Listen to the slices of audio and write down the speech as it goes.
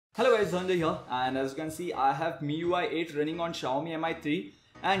Hello guys, Dhananjay here, and as you can see I have MIUI 8 running on Xiaomi Mi 3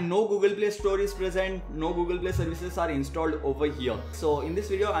 and no Google Play Store is present, no Google Play services are installed over here. So in this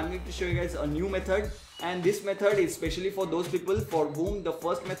video I'm going to show you guys a new method, and this method is specially for those people for whom the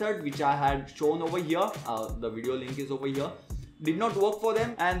first method which I had shown over here, the video link is over here, did not work for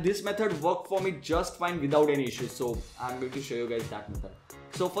them, and this method worked for me just fine without any issues. So I'm going to show you guys that method.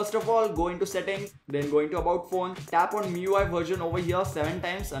 So first of all, go into settings, then go into about phone, tap on MIUI version over here 7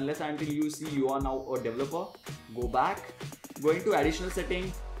 times unless until you see you are now a developer. Go back, go into additional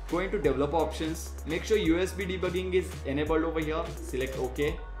setting, go into developer options, make sure USB debugging is enabled over here, select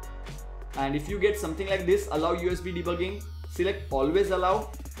OK. And if you get something like this, allow USB debugging, select always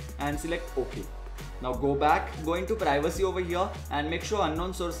allow and select OK. Now go back, go into privacy over here and make sure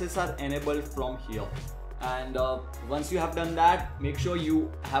unknown sources are enabled from here. And once you have done that, make sure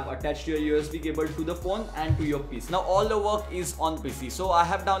you have attached your USB cable to the phone and to your PC. Now all the work is on PC. So I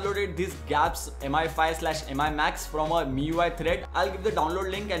have downloaded this GAPS MI5/MI Max from a MIUI thread. I'll give the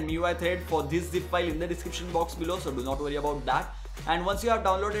download link and MIUI thread for this zip file in the description box below, so do not worry about that. And once you have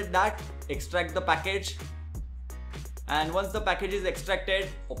downloaded that, extract the package. And once the package is extracted,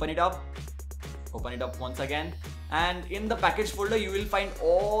 open it up once again, and in the package folder you will find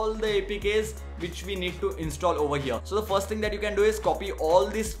all the APKs which we need to install over here. So the first thing that you can do is copy all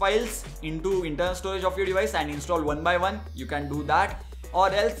these files into internal storage of your device and install one by one. You can do that, or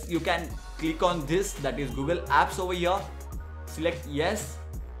else you can click on this, that is Google Apps over here, select yes,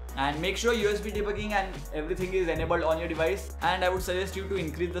 and make sure USB debugging and everything is enabled on your device. And I would suggest you to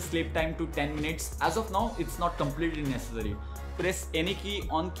increase the sleep time to 10 minutes. As of now, it's not completely necessary. Press any key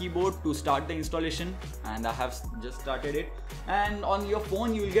on keyboard to start the installation, and I have just started it. And on your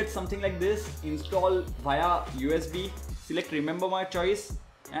phone you will get something like this, install via USB, select remember my choice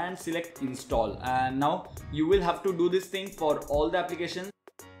and select install. And now you will have to do this thing for all the applications,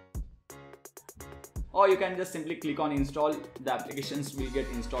 or you can just simply click on install. The applications will get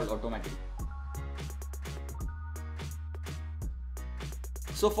installed automatically.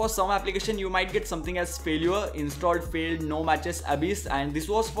 So for some application you might get something as failure, installed failed, no matches, abyss, and this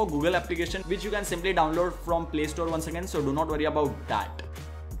was for Google application which you can simply download from Play Store once again, so do not worry about that.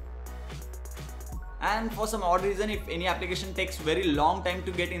 And for some odd reason, if any application takes very long time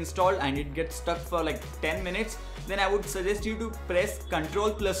to get installed and it gets stuck for like 10 minutes, then I would suggest you to press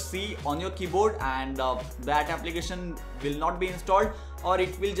Ctrl+C on your keyboard, and that application will not be installed, or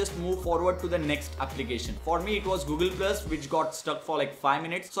it will just move forward to the next application. For me it was Google Plus which got stuck for like 5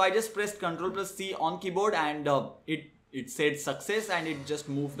 minutes, so I just pressed Ctrl+C on keyboard and it said success and it just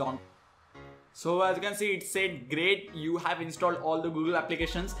moved on. So as you can see, it said great, you have installed all the Google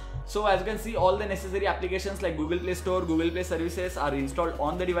applications. So as you can see, all the necessary applications like Google Play Store, Google Play services are installed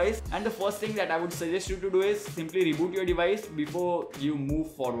on the device. And the first thing that I would suggest you to do is simply reboot your device before you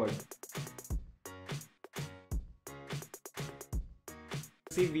move forward.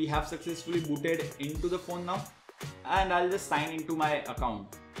 See, we have successfully booted into the phone now, and I'll just sign into my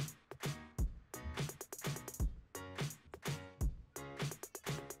account.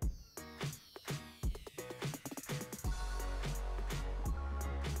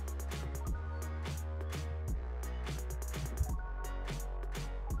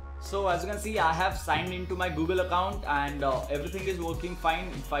 So as you can see, I have signed into my Google account and everything is working fine.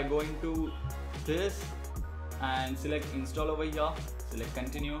 If I go into this and select install over here, select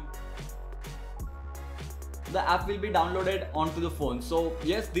continue, the app will be downloaded onto the phone. So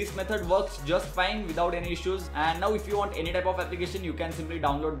yes, this method works just fine without any issues. And now if you want any type of application, you can simply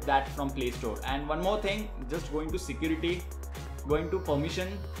download that from Play Store. And one more thing, just go into security, go into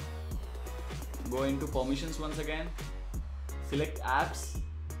permission, go into permissions once again, select apps,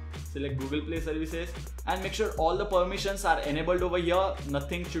 select Google Play services, and make sure all the permissions are enabled over here.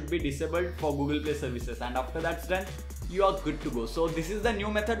 Nothing should be disabled for Google Play services, and after that's done, you are good to go. So this is the new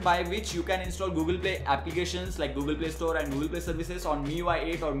method by which you can install Google Play applications like Google Play Store and Google Play services on MIUI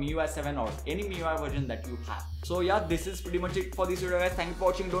 8 or MIUI 7 or any MIUI version that you have. So yeah, this is pretty much it for this video guys. Thank you for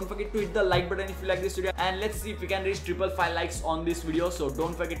watching. Don't forget to hit the like button if you like this video, and let's see if we can reach 555 likes on this video. So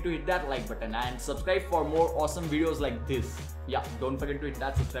don't forget to hit that like button and subscribe for more awesome videos like this. Yeah, don't forget to hit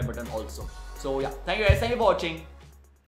that subscribe button also. So yeah, thank you guys, thank you for watching.